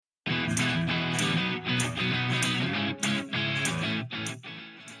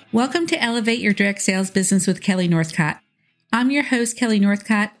Welcome to Elevate Your Direct Sales Business with Kelly Northcott. I'm your host, Kelly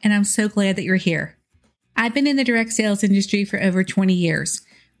Northcott, and I'm so glad that you're here. I've been in the direct sales industry for over 20 years.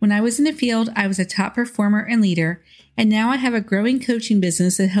 When I was in the field, I was a top performer and leader, and now I have a growing coaching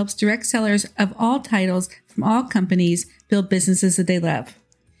business that helps direct sellers of all titles from all companies build businesses that they love.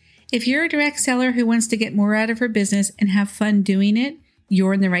 If you're a direct seller who wants to get more out of her business and have fun doing it,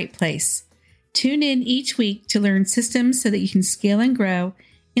 you're in the right place. Tune in each week to learn systems so that you can scale and grow,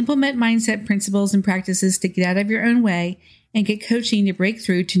 implement mindset principles and practices to get out of your own way, and get coaching to break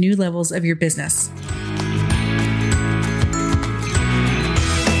through to new levels of your business.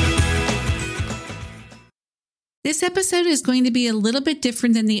 This episode is going to be a little bit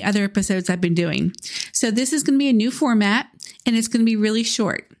different than the other episodes I've been doing. So this is going to be a new format, and it's going to be really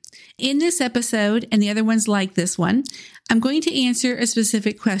short. In this episode, and the other ones like this one, I'm going to answer a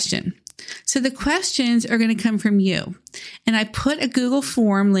specific question. So the questions are going to come from you. And I put a Google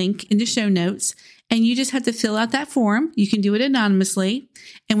form link in the show notes, and you just have to fill out that form. You can do it anonymously.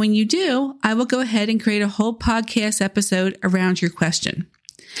 And when you do, I will go ahead and create a whole podcast episode around your question.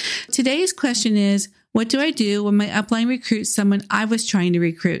 Today's question is, what do I do when my upline recruits someone I was trying to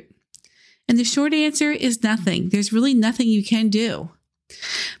recruit? And the short answer is nothing. There's really nothing you can do.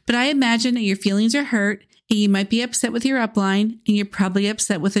 But I imagine that your feelings are hurt, and you might be upset with your upline, and you're probably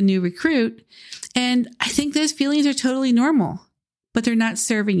upset with a new recruit. And I think those feelings are totally normal, but they're not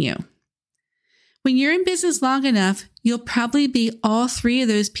serving you. When you're in business long enough, you'll probably be all three of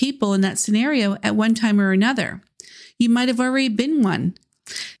those people in that scenario at one time or another. You might have already been one.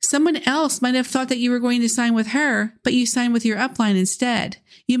 Someone else might have thought that you were going to sign with her, but you signed with your upline instead.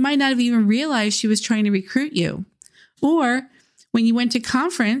 You might not have even realized she was trying to recruit you. Or when you went to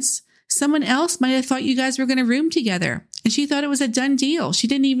conference, someone else might have thought you guys were going to room together, and she thought it was a done deal. She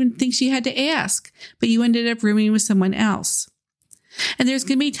didn't even think she had to ask, but you ended up rooming with someone else. And there's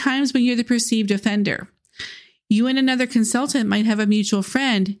going to be times when you're the perceived offender. You and another consultant might have a mutual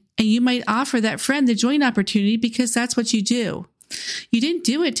friend, and you might offer that friend the joint opportunity because that's what you do. You didn't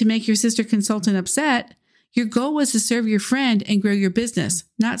do it to make your sister consultant upset. Your goal was to serve your friend and grow your business,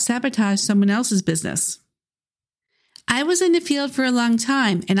 not sabotage someone else's business. I was in the field for a long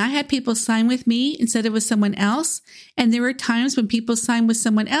time, and I had people sign with me instead of with someone else, and there were times when people signed with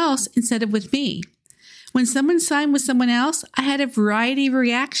someone else instead of with me. When someone signed with someone else, I had a variety of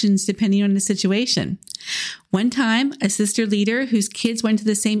reactions depending on the situation. One time, a sister leader whose kids went to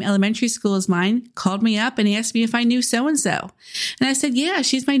the same elementary school as mine called me up and asked me if I knew so-and-so. And I said, yeah,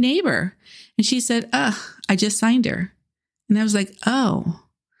 she's my neighbor. And she said, I just signed her. And I was like, oh.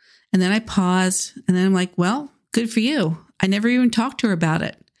 And then I paused, and then I'm like, well, good for you. I never even talked to her about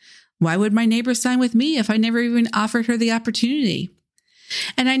it. Why would my neighbor sign with me if I never even offered her the opportunity?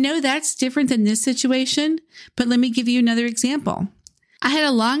 And I know that's different than this situation, but let me give you another example. I had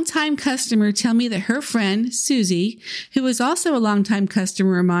a longtime customer tell me that her friend, Susie, who was also a longtime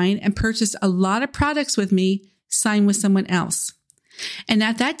customer of mine and purchased a lot of products with me, signed with someone else. And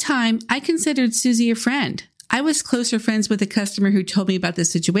at that time, I considered Susie a friend. I was closer friends with the customer who told me about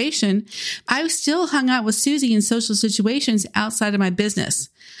this situation. I still hung out with Susie in social situations outside of my business.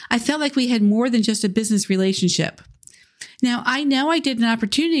 I felt like we had more than just a business relationship. Now, I know I did an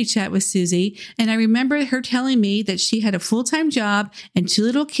opportunity chat with Susie, and I remember her telling me that she had a full-time job and 2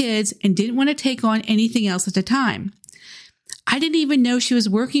 little kids and didn't want to take on anything else at the time. I didn't even know she was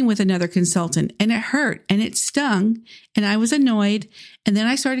working with another consultant, and it hurt and it stung, and I was annoyed. And then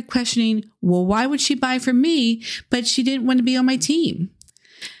I started questioning, well, why would she buy from me, but she didn't want to be on my team?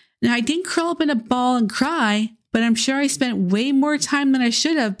 Now, I didn't curl up in a ball and cry, but I'm sure I spent way more time than I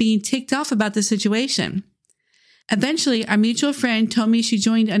should have being ticked off about the situation. Eventually, our mutual friend told me she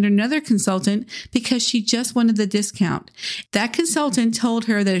joined under another consultant because she just wanted the discount. That consultant told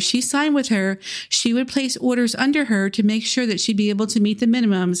her that if she signed with her, she would place orders under her to make sure that she'd be able to meet the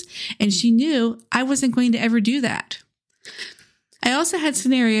minimums, and she knew I wasn't going to ever do that. I also had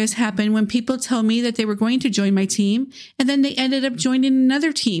scenarios happen when people told me that they were going to join my team, and then they ended up joining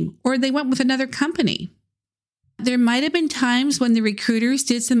another team, or they went with another company. There might have been times when the recruiters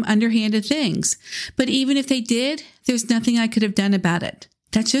did some underhanded things, but even if they did, there's nothing I could have done about it.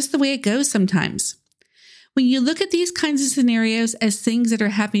 That's just the way it goes sometimes. When you look at these kinds of scenarios as things that are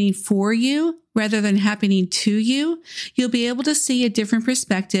happening for you rather than happening to you, you'll be able to see a different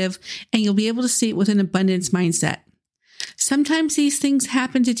perspective, and you'll be able to see it with an abundance mindset. Sometimes these things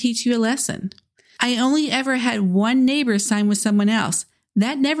happen to teach you a lesson. I only ever had one neighbor sign with someone else.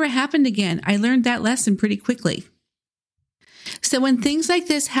 That never happened again. I learned that lesson pretty quickly. So when things like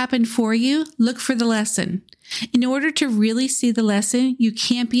this happen for you, look for the lesson. In order to really see the lesson, you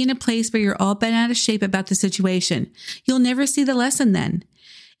can't be in a place where you're all bent out of shape about the situation. You'll never see the lesson then.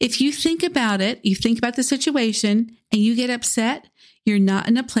 If you think about it, you think about the situation and you get upset, you're not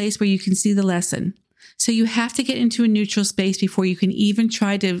in a place where you can see the lesson. So you have to get into a neutral space before you can even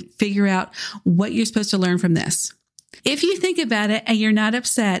try to figure out what you're supposed to learn from this. If you think about it and you're not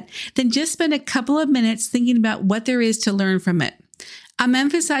upset, then just spend a couple of minutes thinking about what there is to learn from it. I'm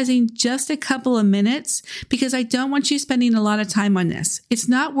emphasizing just a couple of minutes because I don't want you spending a lot of time on this. It's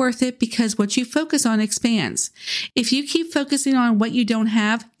not worth it because what you focus on expands. If you keep focusing on what you don't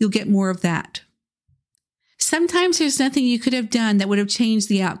have, you'll get more of that. Sometimes there's nothing you could have done that would have changed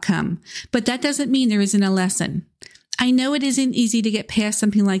the outcome, but that doesn't mean there isn't a lesson. I know it isn't easy to get past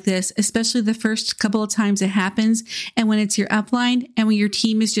something like this, especially the first couple of times it happens and when it's your upline and when your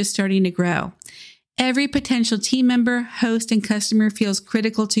team is just starting to grow. Every potential team member, host, and customer feels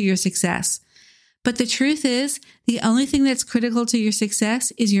critical to your success. But the truth is, the only thing that's critical to your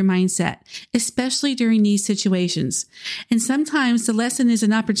success is your mindset, especially during these situations. And sometimes the lesson is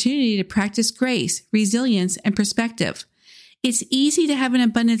an opportunity to practice grace, resilience, and perspective. It's easy to have an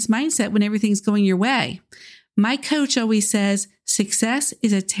abundance mindset when everything's going your way. My coach always says, success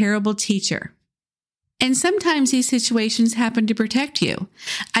is a terrible teacher. And sometimes these situations happen to protect you.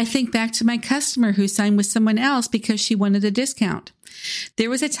 I think back to my customer who signed with someone else because she wanted a discount. There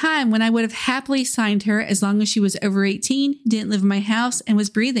was a time when I would have happily signed her as long as she was over 18, didn't live in my house, and was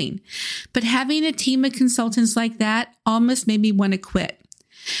breathing. But having a team of consultants like that almost made me want to quit.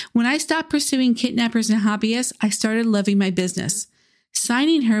 When I stopped pursuing kidnappers and hobbyists, I started loving my business.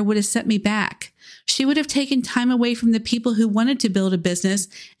 Signing her would have set me back. She would have taken time away from the people who wanted to build a business,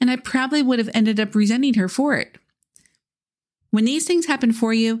 and I probably would have ended up resenting her for it. When these things happen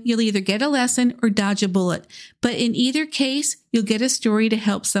for you, you'll either get a lesson or dodge a bullet, but in either case, you'll get a story to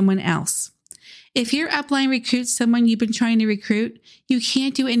help someone else. If your upline recruits someone you've been trying to recruit, you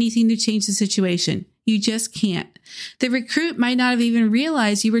can't do anything to change the situation. You just can't. The recruit might not have even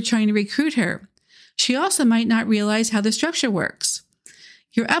realized you were trying to recruit her. She also might not realize how the structure works.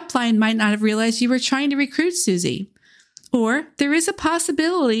 Your upline might not have realized you were trying to recruit Susie. Or there is a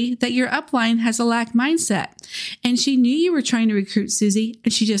possibility that your upline has a lack mindset and she knew you were trying to recruit Susie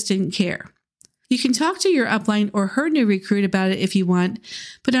and she just didn't care. You can talk to your upline or her new recruit about it if you want,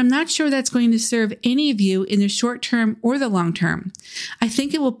 but I'm not sure that's going to serve any of you in the short term or the long term. I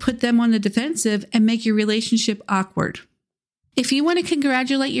think it will put them on the defensive and make your relationship awkward. If you want to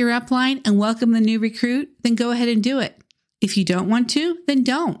congratulate your upline and welcome the new recruit, then go ahead and do it. If you don't want to, then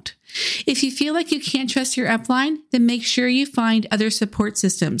don't. If you feel like you can't trust your upline, then make sure you find other support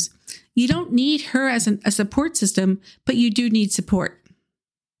systems. You don't need her as a support system, but you do need support.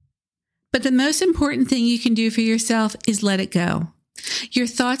 But the most important thing you can do for yourself is let it go. Your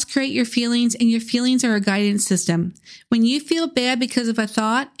thoughts create your feelings, and your feelings are a guidance system. When you feel bad because of a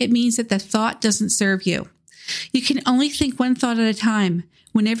thought, it means that the thought doesn't serve you. You can only think one thought at a time.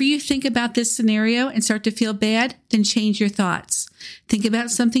 Whenever you think about this scenario and start to feel bad, then change your thoughts. Think about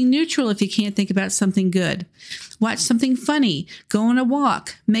something neutral if you can't think about something good. Watch something funny. Go on a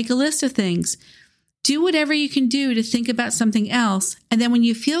walk. Make a list of things. Do whatever you can do to think about something else, and then when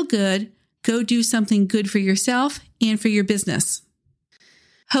you feel good, go do something good for yourself and for your business.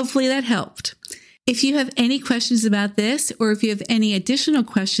 Hopefully that helped. If you have any questions about this, or if you have any additional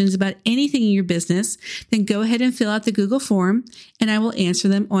questions about anything in your business, then go ahead and fill out the Google form and I will answer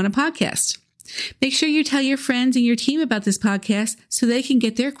them on a podcast. Make sure you tell your friends and your team about this podcast so they can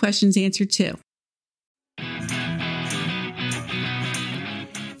get their questions answered too.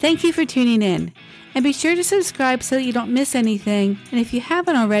 Thank you for tuning in. And be sure to subscribe so that you don't miss anything. And if you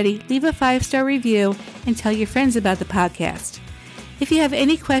haven't already, leave a 5-star review and tell your friends about the podcast. If you have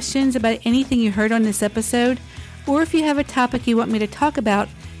any questions about anything you heard on this episode, or if you have a topic you want me to talk about,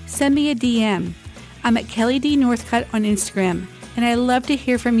 send me a DM. I'm at Kelly D. Northcutt on Instagram, and I love to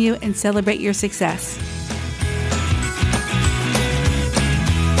hear from you and celebrate your success.